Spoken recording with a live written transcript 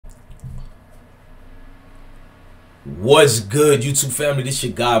What's good, YouTube family? This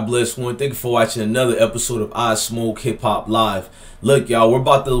your God Bless One. Thank you for watching another episode of Ismokehiphop Live. Look, y'all, we're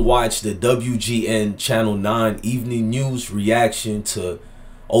about to watch the WGN Channel 9 evening news reaction to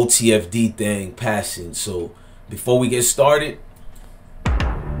OTF Dthang passing. So before we get started,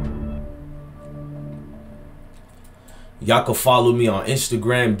 y'all can follow me on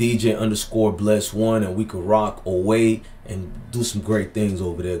Instagram, DJ_Bless1, and we can rock away and do some great things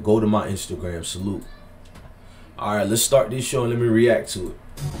over there. Go to my Instagram. Salute. Alright, let's start this show and let me react to it.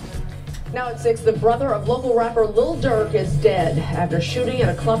 Now at 6, the brother of local rapper Lil Durk is dead after shooting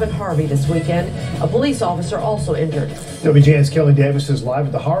at a club in Harvey this weekend. A police officer also injured. WGN's Kelly Davis is live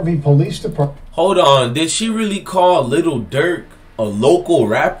at the Harvey Police Department. Hold on, did she really call Lil Durk a local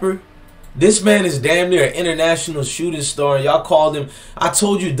rapper? This man is damn near an international shooting star. Y'all called him. I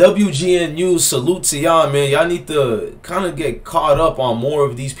told you, WGN News, salute to y'all, man. Y'all need to kind of get caught up on more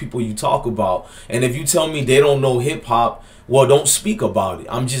of these people you talk about. And if you tell me they don't know hip-hop, well, don't speak about it.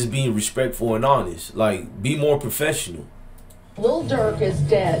 I'm just being respectful and honest. Like, be more professional. Lil Durk is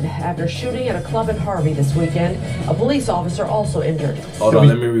dead after shooting at a club in Harvey this weekend. A police officer also injured. Hold on,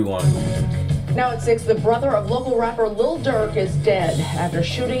 let me rewind. Now at 6, the brother of local rapper Lil Durk is dead after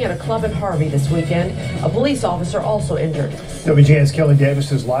shooting at a club in Harvey this weekend. A police officer also injured. WGN's Kelly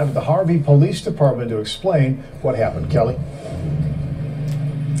Davis is live at the Harvey Police Department to explain what happened. Kelly?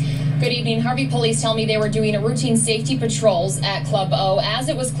 Good evening. Harvey police tell me they were doing a routine safety patrols at Club O as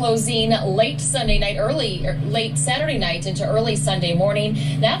it was closing late Saturday night into early Sunday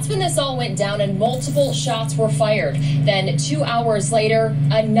morning. That's when this all went down and multiple shots were fired. Then 2 hours later,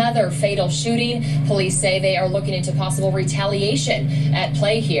 another fatal shooting. Police say they are looking into possible retaliation at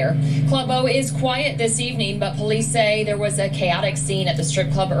play here. Club O is quiet this evening, but police say there was a chaotic scene at the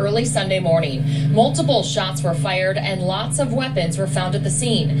strip club early Sunday morning. Multiple shots were fired and lots of weapons were found at the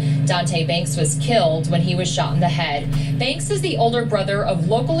scene. Dthang Banks was killed when he was shot in the head. Banks is the older brother of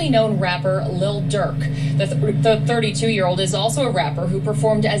locally known rapper Lil Durk. The 32-year-old is also a rapper who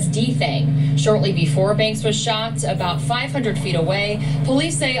performed as Dthang. Shortly before Banks was shot, about 500 feet away,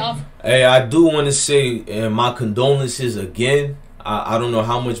 police say off. Hey, I do want to say my condolences again. I don't know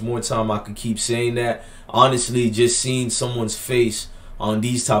how much more time I could keep saying that. Honestly, just seeing someone's face on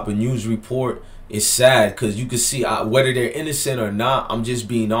these type of news report, it's sad because you can see whether they're innocent or not. I'm just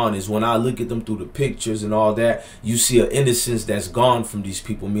being honest. When I look at them through the pictures and all that, you see an innocence that's gone from these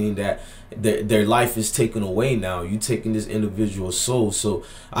people, meaning that their life is taken away now. You taking this individual's soul. So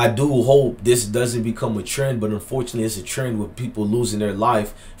I do hope this doesn't become a trend, but unfortunately it's a trend with people losing their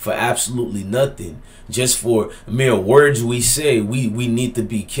life for absolutely nothing. Just for mere words we say, we need to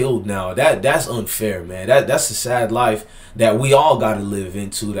be killed now. That's unfair, man. That's a sad life that we all got to live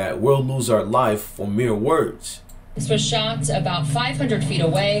into, that we'll lose our life for mere words. This was shot about 500 feet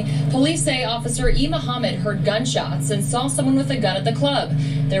away. Police say Officer Muhammad heard gunshots and saw someone with a gun at the club.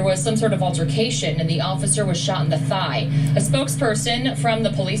 There was some sort of altercation and the officer was shot in the thigh. A spokesperson from the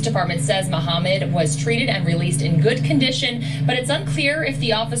police department says Muhammad was treated and released in good condition, but it's unclear if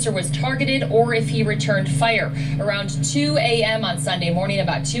the officer was targeted or if he returned fire. Around 2 a.m. on Sunday morning,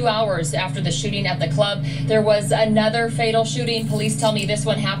 about 2 hours after the shooting at the club, there was another fatal shooting. Police tell me this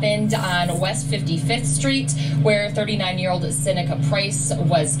one happened on West 55th Street, where 39-year-old Seneca Price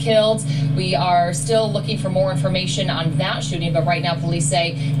was killed. We are still looking for more information on that shooting, but right now police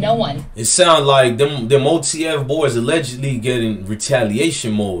say no one. It sounds like them OTF boys allegedly getting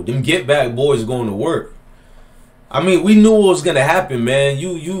retaliation mode. Them get back boys going to work. I mean, we knew what was gonna happen, man.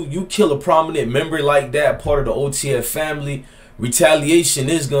 You kill a prominent member like that, part of the OTF family, retaliation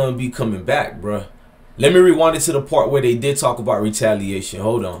is gonna be coming back, bruh. Let me rewind it to the part where they did talk about retaliation.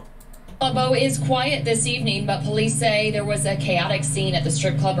 Hold on. Club O is quiet this evening, but police say there was a chaotic scene at the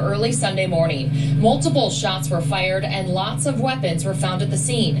strip club early Sunday morning. Multiple shots were fired and lots of weapons were found at the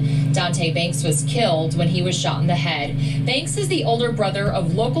scene. Dthang Banks was killed when he was shot in the head. Banks is the older brother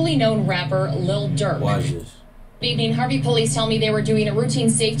of locally known rapper Lil Durk. Watch this. Good evening. Harvey police tell me they were doing a routine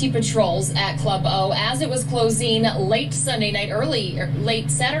safety patrols at Club O as it was closing late Saturday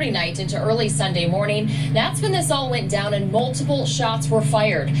night into early Sunday morning. That's when this all went down and multiple shots were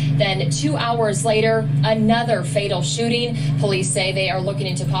fired. Then 2 hours later, another fatal shooting. Police say they are looking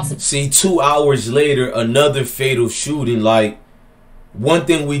into possible. See, 2 hours later, another fatal shooting. Like, one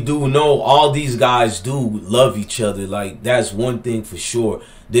thing we do know, all these guys do love each other. Like, that's one thing for sure.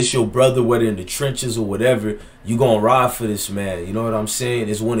 This your brother, whether in the trenches or whatever, you gonna ride for this man. You know what I'm saying?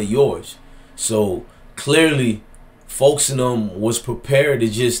 It's one of yours. So clearly, folks in them was prepared.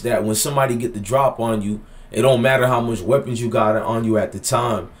 It's just that when somebody get the drop on you, it don't matter how much weapons you got on you at the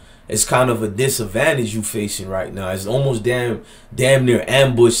time. it's kind of a disadvantage you facing right now. It's almost damn near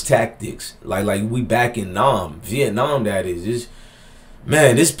ambush tactics. Like we back in Vietnam, that is. It's,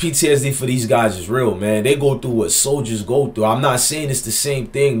 man, this PTSD for these guys is real, man. They go through what soldiers go through. I'm not saying it's the same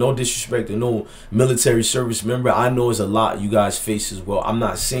thing. No disrespect to no military service member. I know it's a lot you guys face as well. I'm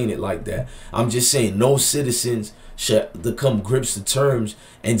not saying it like that. I'm just saying no citizens should come grips to terms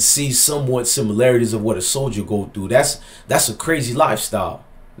and see somewhat similarities of what a soldier go through. That's a crazy lifestyle.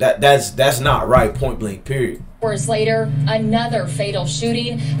 That's not right, point blank, period. Hours later, another fatal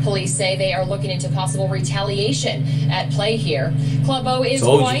shooting. Police say they are looking into possible retaliation at play here. Club O is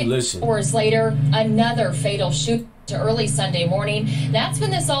quiet. Hours later, another fatal shooting. Early Sunday morning, that's when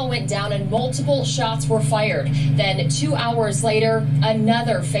this all went down and multiple shots were fired. Then 2 hours later,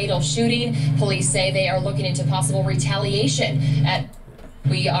 another fatal shooting. Police say they are looking into possible retaliation at.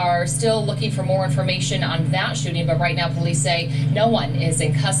 We are still looking for more information on that shooting, but right now police say no one is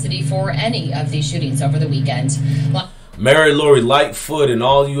in custody for any of these shootings over the weekend. Mary Lori Lightfoot and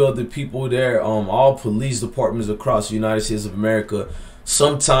all you other people there, all police departments across the United States of America,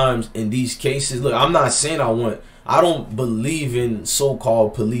 sometimes in these cases, look, I'm not saying I don't believe in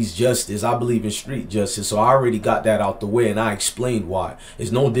so-called police justice. I believe in street justice. So I already got that out the way, and I explained why.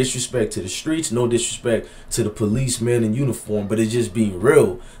 It's no disrespect to the streets, no disrespect to the policemen in uniform, but it's just being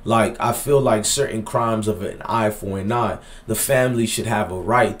real. Like, I feel like certain crimes of an eye for an eye, the family should have a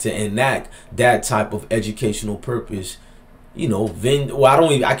right to enact that type of educational purpose. You know, well, I don't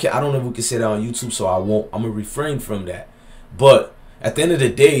know if we can say that on YouTube, so I won't. I'm gonna refrain from that. But at the end of the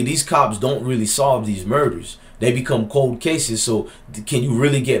day, these cops don't really solve these murders. They become cold cases. So can you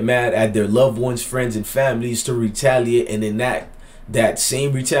really get mad at their loved ones, friends, and families to retaliate and enact that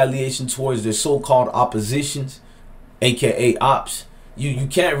same retaliation towards their so-called oppositions, aka ops? You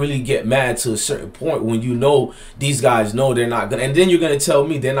can't really get mad to a certain point when you know these guys know they're not gonna, and then you're gonna tell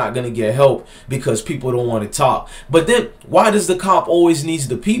me they're not gonna get help because people don't want to talk. But then why does the cop always needs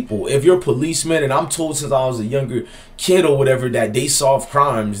the people? If you're a policeman, and I'm told since I was a younger kid or whatever that they solve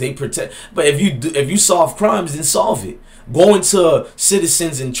crimes, they protect. But if you solve crimes, then solve it. Going to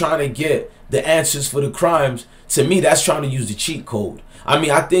citizens and trying to get the answers for the crimes, to me, that's trying to use the cheat code. I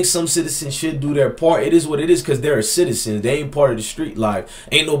mean, I think some citizens should do their part. It is what it is because they're a citizen. They ain't part of the street life.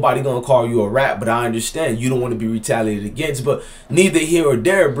 Ain't nobody gonna call you a rat, but I understand you don't want to be retaliated against. But neither here or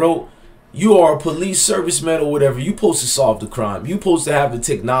there, bro. You are a police serviceman or whatever. You supposed to solve the crime. You supposed to have the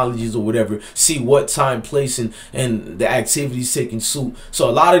technologies or whatever. See what time, place, and the activities taking suit. So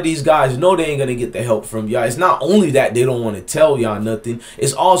a lot of these guys know they ain't going to get the help from y'all. It's not only that they don't want to tell y'all nothing.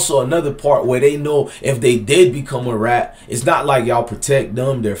 It's also another part where they know if they did become a rat, it's not like y'all protect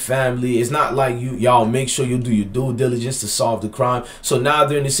them, their family. It's not like y'all make sure you do your due diligence to solve the crime. So now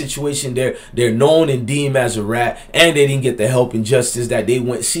they're in a situation they're known and deemed as a rat, and they didn't get the help and justice that they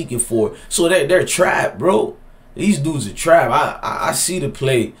went seeking for. So they're trapped, bro. These dudes are trapped. I see the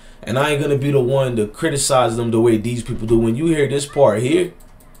play, and I ain't gonna be the one to criticize them the way these people do. When you hear this part here,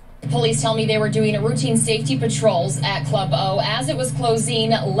 police tell me they were doing routine safety patrols at Club O as it was closing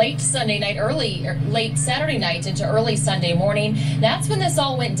late Saturday night into early Sunday morning. That's when this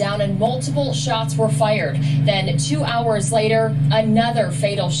all went down and multiple shots were fired. Then 2 hours later, another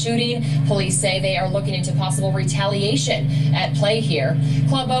fatal shooting. Police say they are looking into possible retaliation at play here.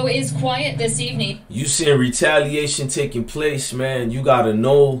 Club O is quiet this evening. You seeing retaliation taking place, man. You gotta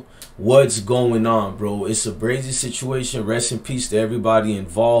know what's going on, bro. It's a crazy situation. Rest in peace to everybody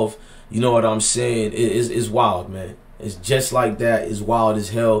involved. You know what I'm saying? It's wild, man. It's just like that. It's wild as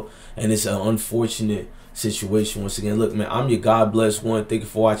hell, and it's an unfortunate situation. Once again, look, man, I'm your God bless one. Thank you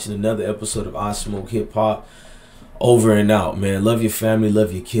for watching another episode of Ismokehiphop. Over and out, man. Love your family,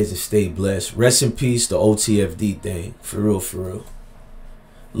 love your kids, and stay blessed. Rest in peace to OTFD thing. For real, for real.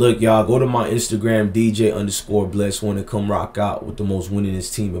 Look, y'all, go to my Instagram, DJ_bless1, and come rock out with the most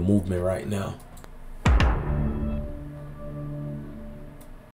winningest team in movement right now.